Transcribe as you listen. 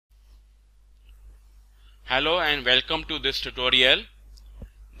Hello and welcome to this tutorial.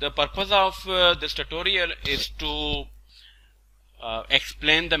 The purpose of this tutorial is to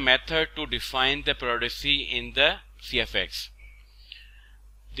explain the method to define the periodicity in the CFX.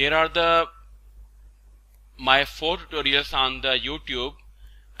 There are my 4 tutorials on the YouTube,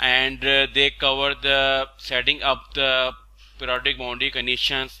 and they cover the setting up the periodic boundary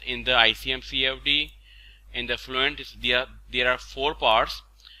conditions in the ICEM CFD. In the Fluent, there are 4 parts.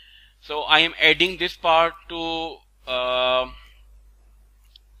 So I am adding this part to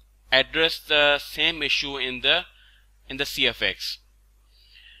address the same issue in the CFX.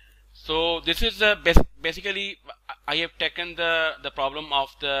 So this is basically I have taken the problem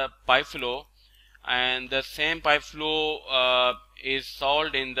of the pipe flow, and the same pipe flow is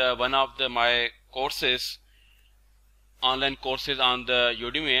solved in the one of my courses, online courses on the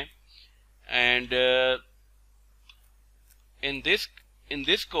Udemy. And in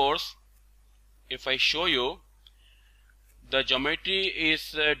this course, if I show you, the geometry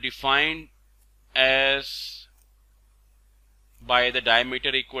is defined as by the diameter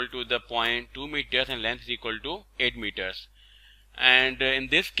equal to the 0.2 meters and length is equal to 8 meters. And in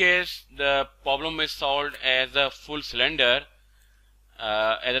this case, the problem is solved as a full cylinder,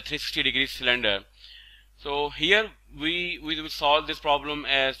 as a 360 degree cylinder. So here we will solve this problem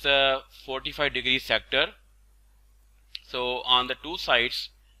as a 45 degree sector. So on the two sides,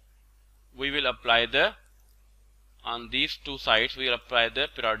 we will apply on these two sides we will apply the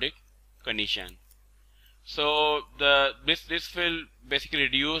periodic condition. So this will basically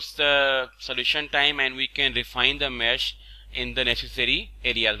reduce the solution time, and we can refine the mesh in the necessary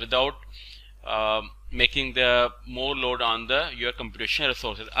areas without making the more load on your computational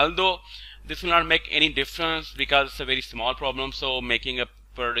resources. Although this will not make any difference because it's a very small problem, so making a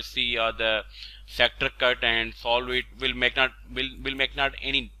periodicity or the sector cut and solve it will make not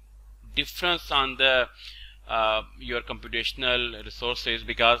any difference on the your computational resources,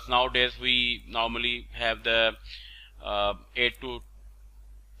 because nowadays we normally have the 8 to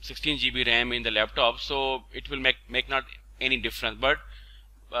 16 GB RAM in the laptop, so it will make not any difference. But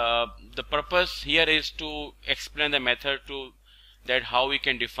the purpose here is to explain the method to that how we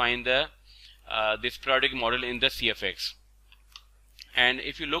can define the this periodic model in the CFX. And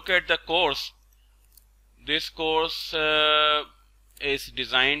if you look at the course, this course is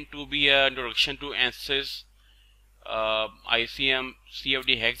designed to be an introduction to Ansys ICEM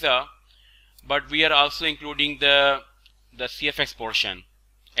CFD Hexa, but we are also including the CFX portion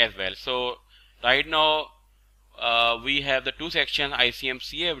as well. So right now we have the two sections, ICEM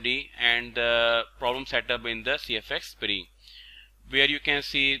CFD and the problem setup in the CFX pre, where you can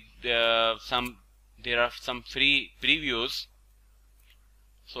see there are some free previews.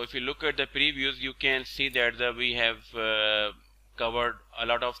 So if you look at the previews, you can see that we have covered a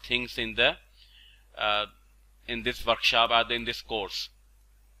lot of things in this workshop or in this course.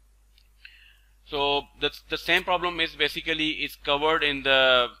 So the same problem is basically covered in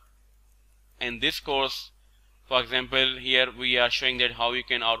this course. For example, here we are showing that how you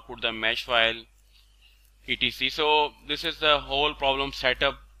can output the mesh file, etc. So this is the whole problem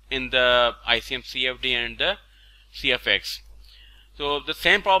setup in the ICEM CFD and the CFX. So the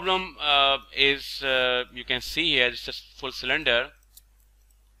same problem is you can see here, it's a full cylinder,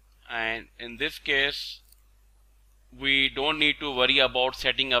 and in this case we don't need to worry about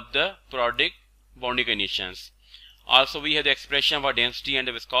setting up the periodic boundary conditions. Also we have the expression for density and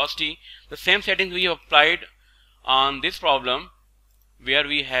the viscosity. The same settings we have applied on this problem where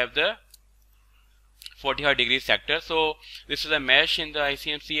we have the 45 degree sector. So this is a mesh in the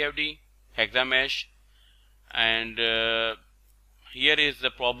ICEM CFD, hexa mesh, and here is the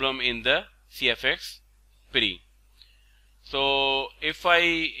problem in the CFX pre. So if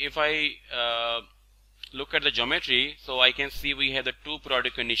I look at the geometry, so I can see we have the two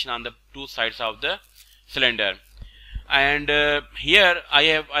periodic condition on the two sides of the cylinder, and here I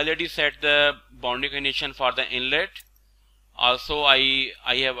have already set the boundary condition for the inlet. Also I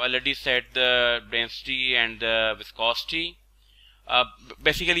have already set the density and the viscosity.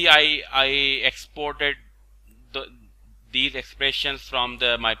 Basically I exported these expressions from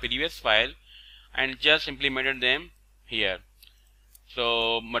my previous file and just implemented them here.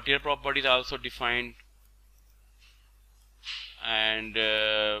 So material properties are also defined, and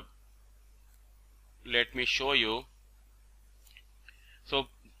let me show you. So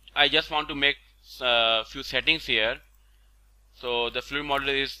I just want to make a few settings here. So the fluid model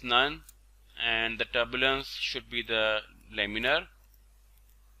is none, and the turbulence should be the laminar,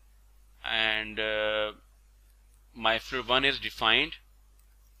 and my fluid 1 is defined.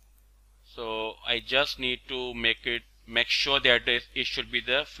 So I just need to make make sure that it should be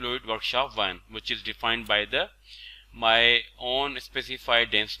the fluid workshop 1, which is defined by the my own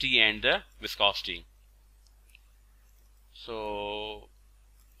specified density and the viscosity. So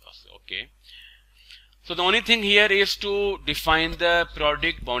okay, so the only thing here is to define the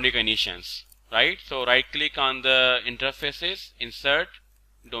periodic boundary conditions, right? So right click on the interfaces, insert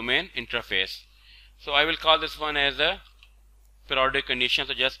domain interface. So I will call this one as a periodic condition,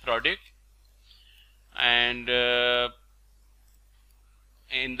 so just periodic, and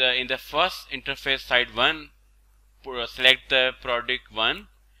in the first interface side 1, select the periodic 1,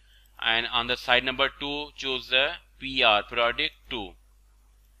 and on the side number 2 choose the PR, periodic 2,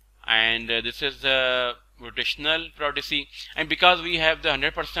 and this is the rotational periodicity. And because we have the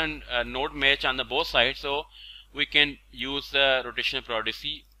 100% node match on the both sides, so we can use the rotational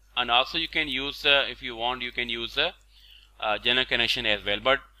periodicity, and also you can use if you want, you can use the general connection as well,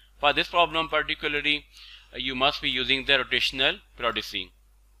 but for this problem particularly you must be using the rotational periodicity.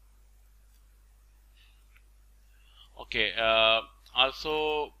 Okay,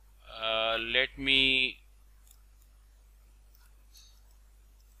 also let me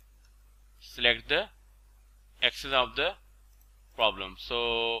select the axis of the problem.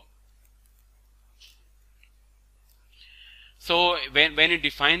 So when you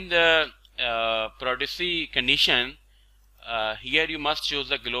define the periodicity condition, here you must choose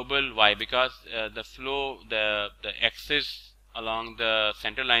the global y, because the flow, the axis along the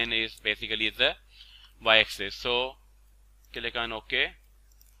center line is basically the y axis. So click on OK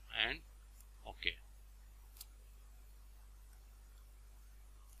and OK.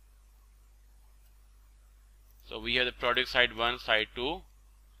 So we have the periodic side 1, side 2,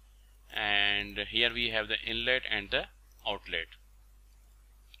 and here we have the inlet and the outlet.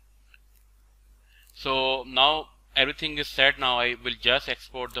 So now everything is set. Now I will just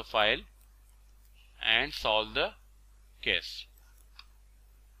export the file and solve the case.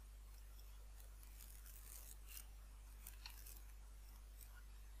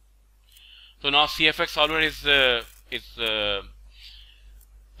 So now CFX solver is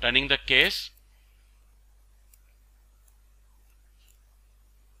running the case.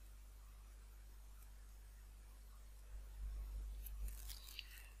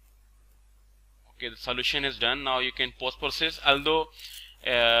 Okay, the solution is done. Now you can post process, although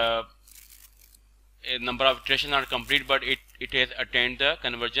a number of iterations are complete, but it has attained the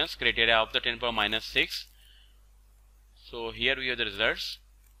convergence criteria of the 10 power minus 6. So here we have the results.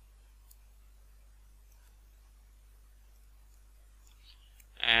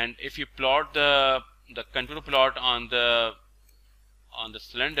 And if you plot the contour plot on the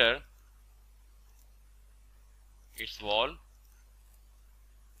cylinder, its wall,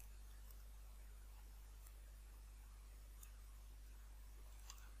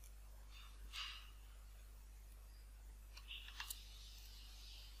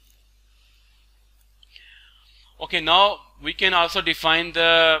 okay, now we can also define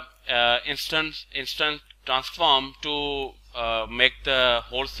the instant transform to make the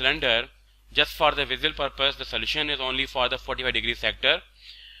whole cylinder. Just for the visual purpose, the solution is only for the 45-degree sector.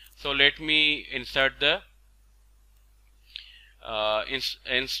 So let me insert the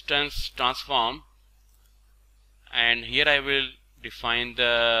instance transform, and here I will define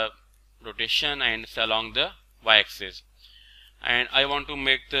the rotation and it's along the y-axis, and I want to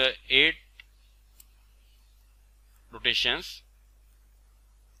make the 8 rotations.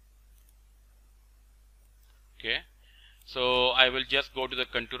 Okay, so I will just go to the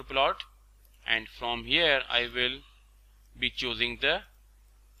contour plot, and from here I will be choosing the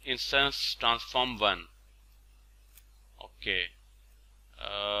instance transform 1. Okay,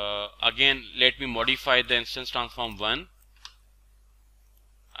 again let me modify the instance transform 1,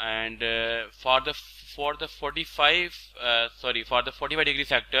 and for the 45-degree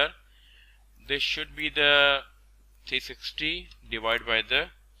sector, this should be the 360 divided by the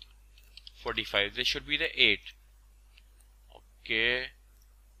 45. This should be the 8. Okay.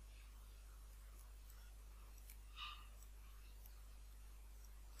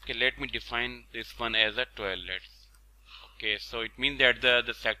 Okay, let me define this one as a 12. Okay, so it means that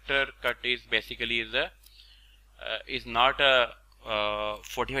the sector cut is basically is not a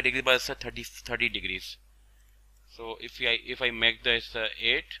 45 degrees, but it's a 30 degrees. So if I make this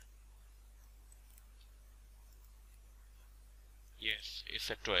 8, yes,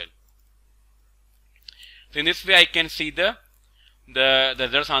 it's a 12. So in this way I can see the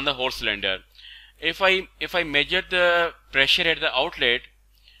results on the whole cylinder. If I measure the pressure at the outlet,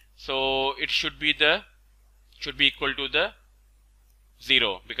 so it should be equal to the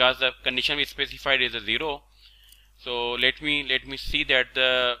 0, because the condition we specified is a 0. So let me see that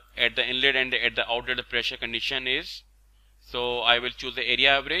at the inlet and at the outlet the pressure condition is So I will choose the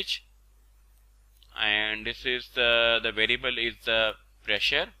area average, and this is the variable is the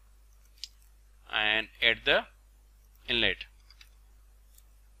pressure, and add the inlet.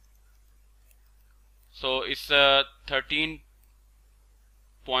 So it's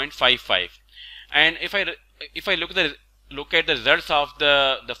 13.55. And if I look at the results of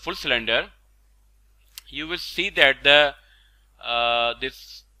the full cylinder, you will see that the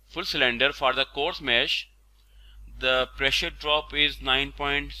this full cylinder for the coarse mesh, the pressure drop is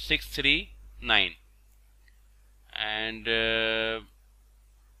 9.639, and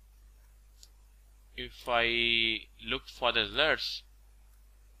if I look for the results,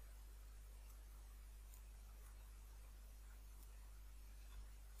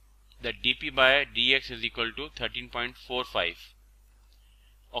 the dP by dx is equal to 13.45.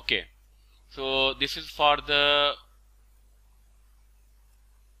 okay, so this is for the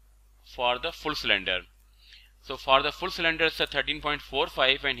full cylinder. So for the full cylinder it's a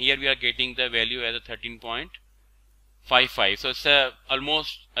 13.45, and here we are getting the value as a 13.55. So it's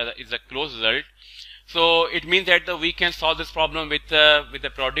almost is a close result. So it means that we can solve this problem with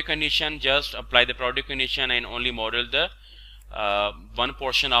the periodic condition. Just apply the periodic condition and only model the one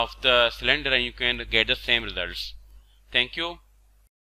portion of the cylinder, and you can get the same results. Thank you.